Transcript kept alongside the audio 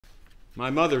My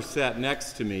mother sat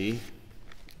next to me.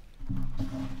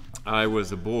 I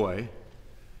was a boy.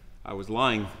 I was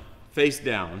lying face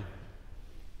down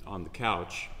on the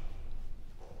couch.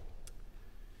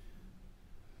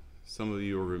 Some of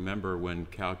you will remember when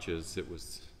couches, it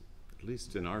was, at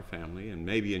least in our family, and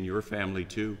maybe in your family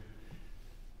too,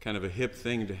 kind of a hip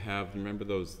thing to have. Remember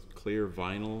those clear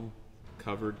vinyl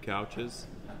covered couches?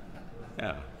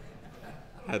 Yeah.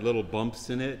 Had little bumps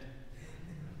in it.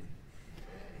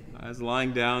 I was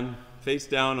lying down, face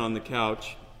down on the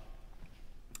couch.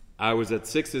 I was at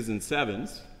 6s and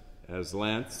 7s, as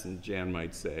Lance and Jan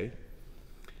might say.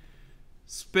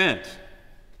 Spent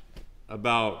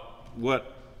about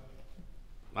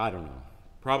I don't know,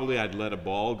 probably I'd let a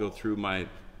ball go through my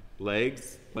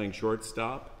legs playing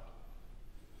shortstop.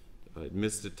 I'd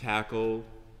missed a tackle,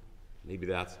 maybe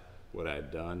that's what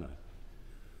I'd done.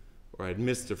 Or I'd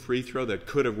missed a free throw that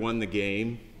could have won the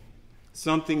game.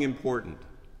 Something important.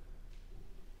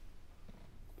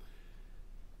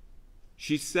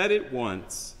 She said it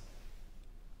once,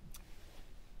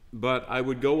 but I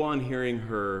would go on hearing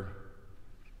her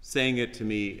saying it to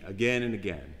me again and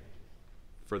again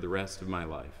for the rest of my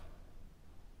life.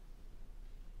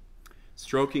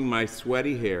 Stroking my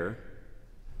sweaty hair,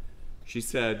 she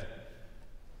said,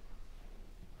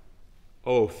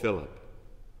 "Oh, Philip,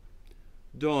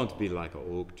 don't be like an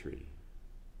oak tree.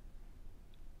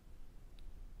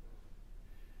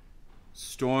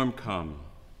 Storm come,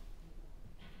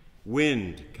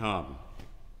 wind come,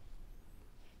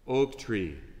 oak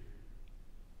tree,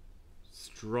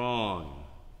 strong,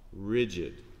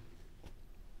 rigid,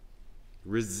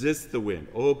 resist the wind,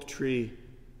 oak tree,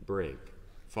 break,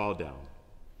 fall down."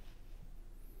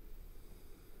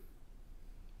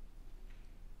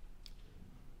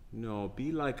 "No,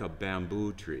 be like a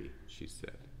bamboo tree," she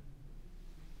said.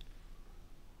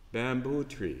 Bamboo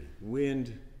tree,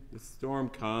 wind, the storm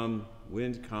come,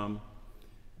 wind come.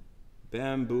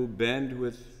 Bamboo bend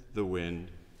with the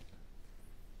wind.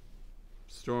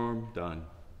 Storm done.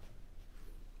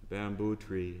 Bamboo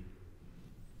tree,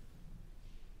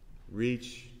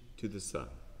 reach to the sun.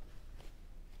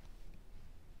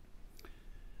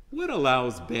 What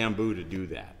allows bamboo to do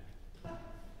that?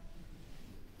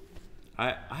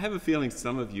 I have a feeling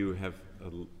some of you have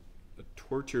a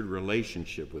tortured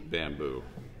relationship with bamboo.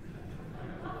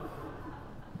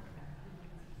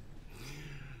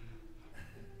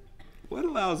 What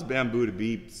allows bamboo to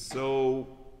be so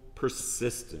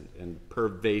persistent and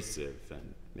pervasive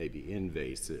and maybe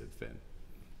invasive and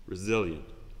resilient?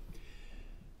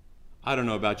 I don't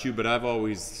know about you, but I've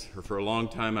always, or for a long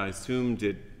time, I assumed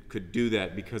it could do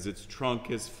that because its trunk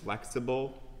is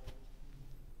flexible,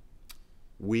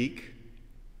 weak.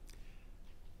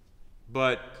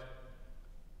 But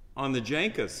on the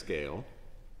Janka scale,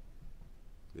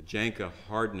 the Janka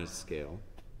hardness scale,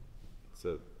 it's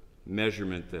a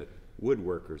measurement that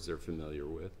woodworkers are familiar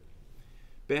with,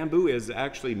 bamboo is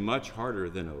actually much harder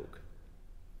than oak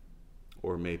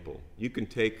or maple. You can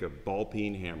take a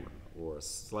ball-peen hammer or a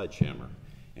sledgehammer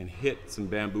and hit some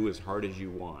bamboo as hard as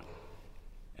you want,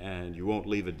 and you won't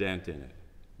leave a dent in it.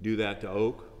 Do that to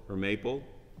oak or maple,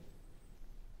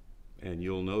 and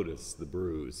you'll notice the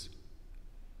bruise.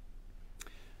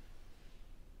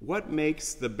 What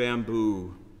makes the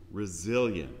bamboo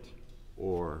resilient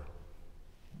or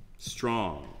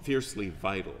strong, fiercely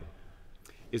vital,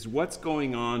 is what's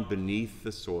going on beneath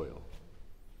the soil.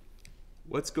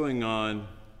 What's going on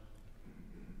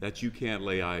that you can't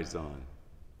lay eyes on.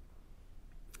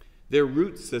 Their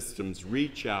root systems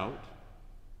reach out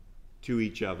to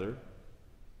each other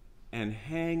and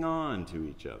hang on to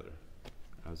each other.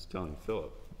 I was telling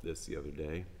Phillip this the other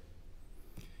day.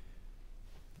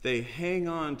 They hang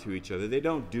on to each other. They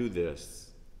don't do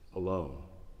this alone.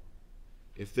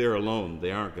 If they're alone,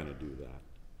 they aren't going to do that.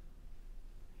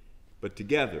 But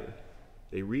together,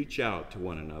 they reach out to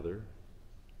one another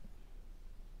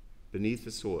beneath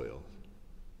the soil,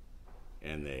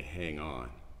 and they hang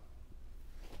on.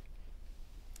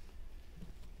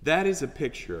 That is a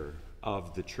picture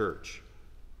of the church.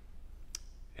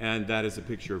 And that is a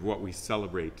picture of what we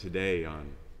celebrate today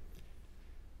on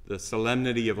the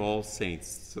Solemnity of All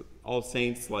Saints. All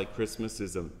Saints, like Christmas,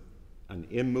 is an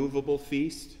immovable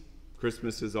feast.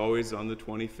 Christmas is always on the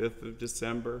 25th of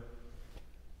December.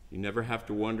 You never have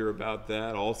to wonder about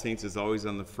that. All Saints is always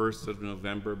on the 1st of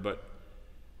November, but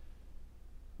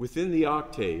within the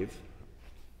octave,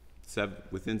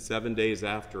 within 7 days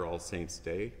after All Saints'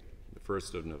 Day, the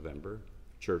 1st of November,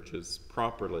 churches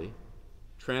properly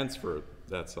transfer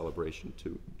that celebration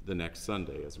to the next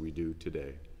Sunday, as we do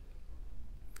today.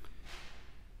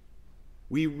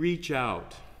 We reach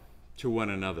out to one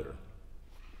another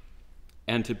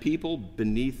and to people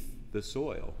beneath the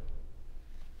soil,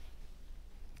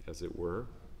 as it were,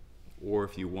 or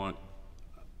if you want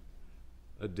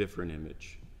a different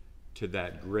image, to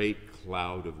that great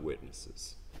cloud of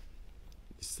witnesses,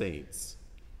 saints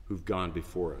who've gone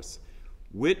before us.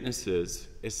 Witnesses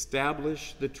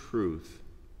establish the truth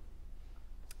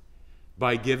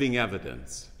by giving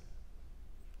evidence.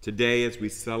 Today, as we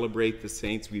celebrate the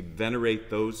saints, we venerate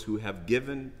those who have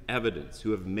given evidence,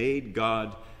 who have made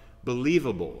God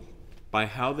believable by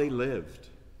how they lived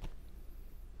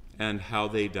and how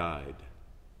they died.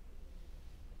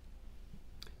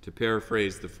 To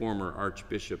paraphrase the former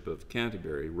Archbishop of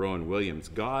Canterbury, Rowan Williams,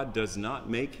 God does not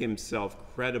make himself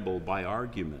credible by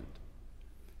argument.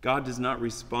 God does not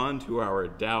respond to our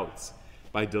doubts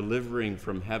by delivering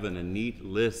from heaven a neat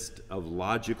list of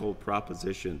logical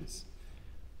propositions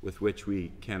with which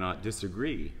we cannot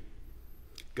disagree.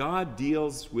 God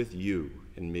deals with you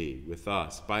and me, with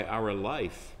us, by our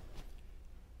life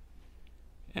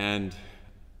and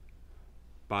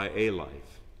by a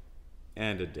life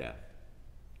and a death,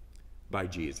 by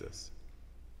Jesus.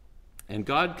 And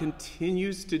God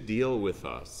continues to deal with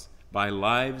us by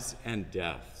lives and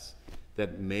deaths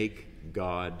that make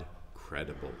God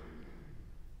credible,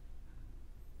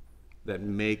 that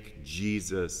make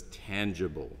Jesus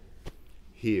tangible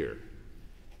here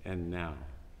and now.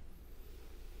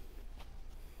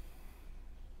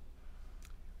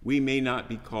 We may not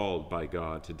be called by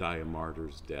God to die a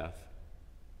martyr's death.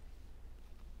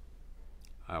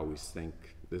 I always think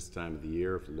this time of the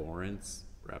year of Lawrence.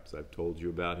 Perhaps I've told you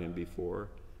about him before.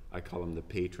 I call him the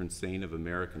patron saint of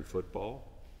American football.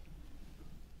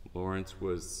 Lawrence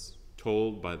was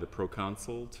told by the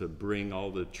proconsul to bring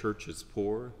all the church's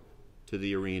poor to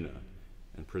the arena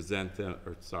and present them,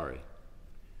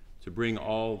 to bring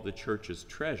all the church's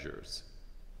treasures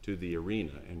to the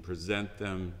arena and present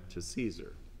them to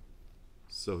Caesar.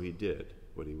 So he did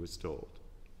what he was told.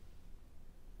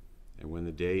 And when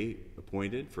the day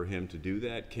appointed for him to do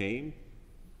that came,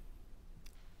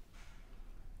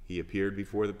 he appeared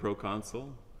before the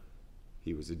proconsul.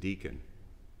 He was a deacon.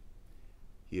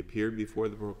 He appeared before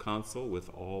the proconsul with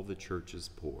all the church's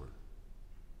poor,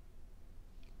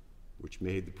 which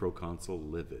made the proconsul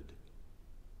livid.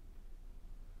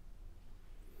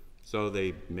 So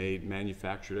they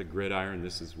manufactured a gridiron.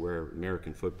 This is where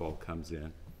American football comes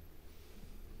in.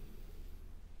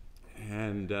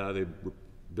 And they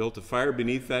built a fire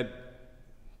beneath that.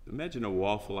 Imagine a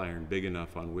waffle iron big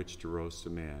enough on which to roast a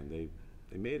man.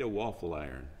 They made a waffle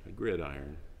iron, a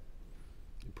gridiron,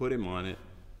 and put him on it.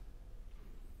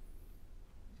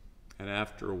 And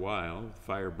after a while,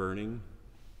 fire burning,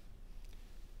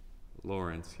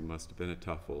 Lawrence, he must have been a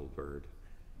tough old bird.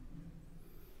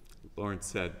 Lawrence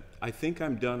said, "I think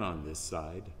I'm done on this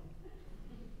side.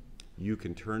 You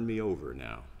can turn me over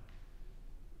now."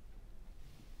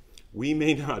 We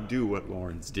may not do what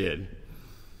Lawrence did,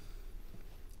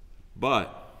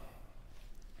 but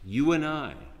you and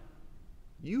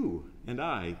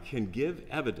I can give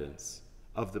evidence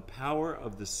of the power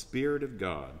of the Spirit of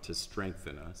God to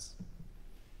strengthen us,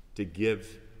 to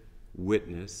give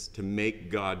witness, to make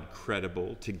God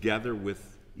credible together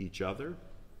with each other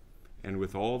and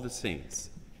with all the saints.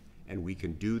 And we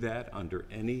can do that under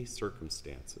any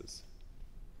circumstances,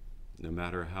 no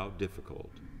matter how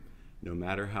difficult, no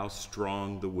matter how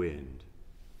strong the wind.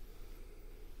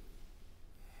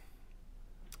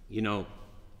 You know,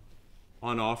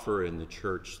 on offer in the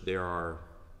church, there are,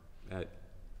 at,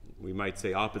 we might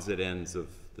say, opposite ends of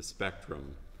the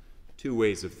spectrum, two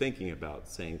ways of thinking about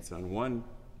saints. On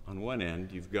one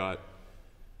end, you've got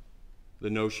the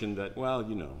notion that, well,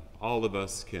 you know, all of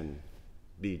us can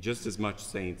be just as much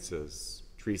saints as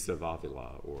Teresa of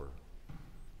Avila or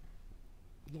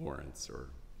Lawrence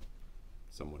or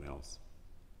someone else.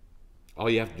 All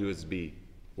you have to do is be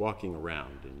walking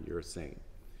around and you're a saint.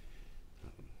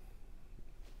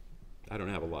 I don't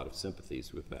have a lot of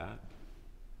sympathies with that.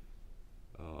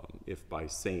 If by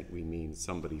saint we mean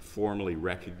somebody formally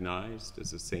recognized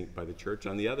as a saint by the church.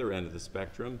 On the other end of the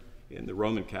spectrum, in the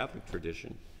Roman Catholic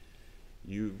tradition,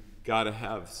 you've got to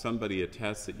have somebody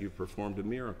attest that you performed a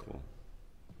miracle.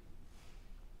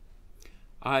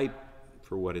 I,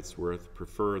 for what it's worth,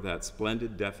 prefer that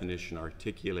splendid definition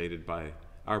articulated by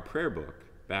our prayer book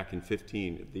back in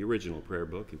the original prayer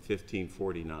book in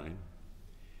 1549.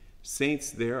 Saints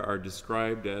there are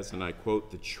described as, and I quote,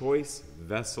 the choice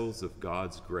vessels of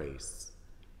God's grace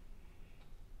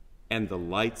and the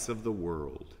lights of the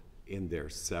world in their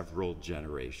several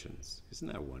generations. Isn't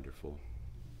that wonderful?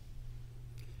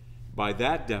 By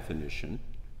that definition,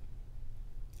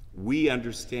 we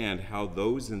understand how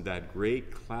those in that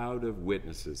great cloud of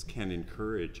witnesses can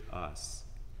encourage us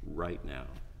right now.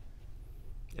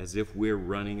 as if we're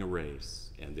running a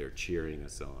race and they're cheering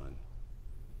us on,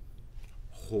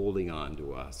 holding on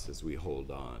to us as we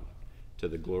hold on to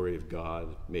the glory of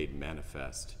God made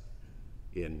manifest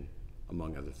in,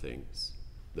 among other things,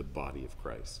 the body of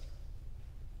Christ.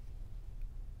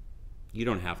 You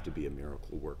don't have to be a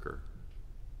miracle worker.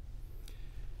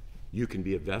 You can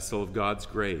be a vessel of God's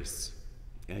grace,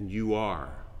 and you are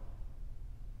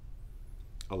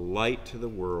a light to the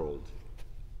world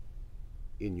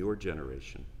in your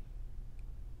generation.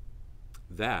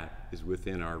 That is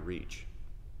within our reach.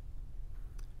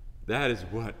 That is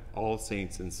what All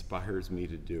Saints inspires me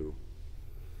to do.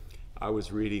 I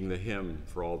was reading the hymn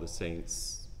for All the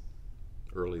Saints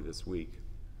early this week.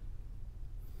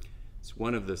 It's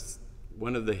one of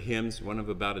the hymns, one of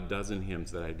about a dozen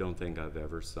hymns that I don't think I've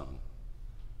ever sung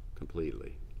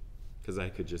completely, because I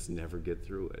could just never get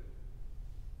through it.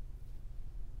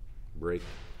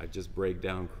 I just break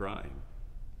down crying.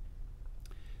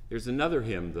 There's another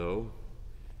hymn, though.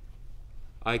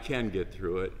 I can get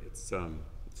through it. It's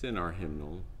in our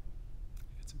hymnal.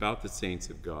 It's about the saints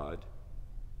of God.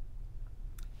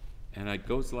 And it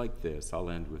goes like this. I'll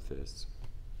end with this.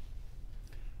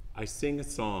 I sing a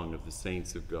song of the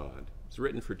saints of God. It's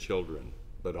written for children,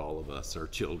 but all of us are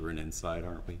children inside,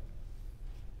 aren't we?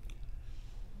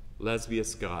 Lesbia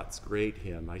Scott's great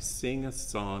hymn, I sing a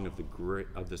song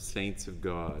of the saints of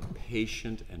God,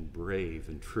 patient and brave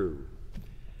and true,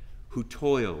 who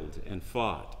toiled and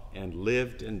fought and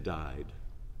lived and died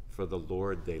for the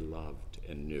Lord they loved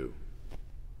and knew.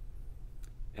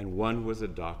 And one was a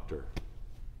doctor,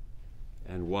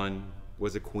 and one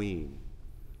was a queen,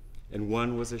 and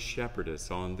one was a shepherdess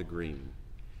on the green.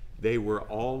 They were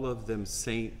all of them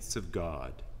saints of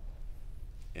God,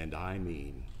 and I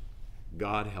mean,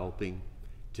 God helping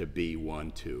to be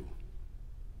one too.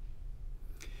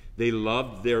 They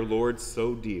loved their Lord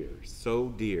so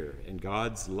dear, and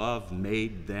God's love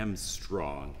made them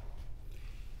strong.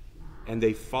 And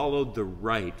they followed the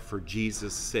right for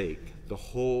Jesus' sake the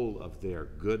whole of their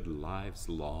good lives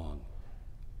long.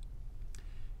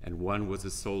 And one was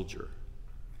a soldier,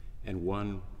 and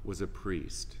one was a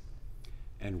priest,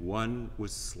 and one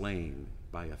was slain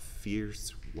by a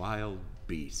fierce wild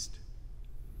beast.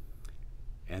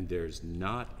 And there's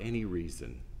not any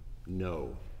reason,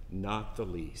 no, not the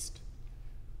least,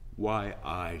 why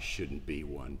I shouldn't be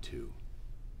one too.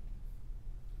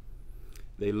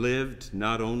 They lived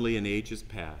not only in ages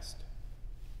past,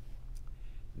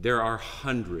 there are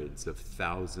hundreds of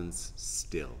thousands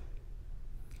still.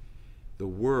 The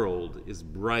world is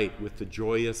bright with the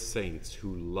joyous saints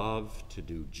who love to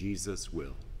do Jesus'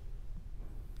 will.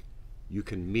 You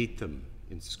can meet them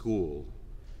in school,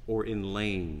 or in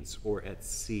lanes, or at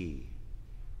sea,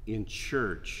 in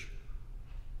church,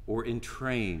 or in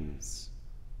trains,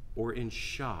 or in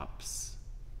shops,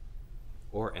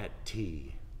 or at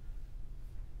tea.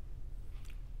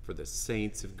 For the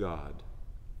saints of God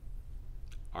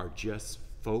are just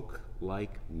folk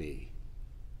like me,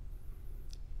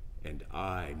 and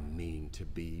I mean to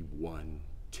be one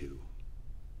too.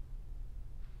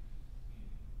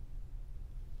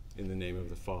 In the name of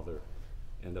the Father,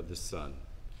 and of the Son,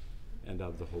 and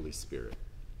of the Holy Spirit.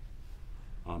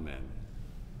 Amen.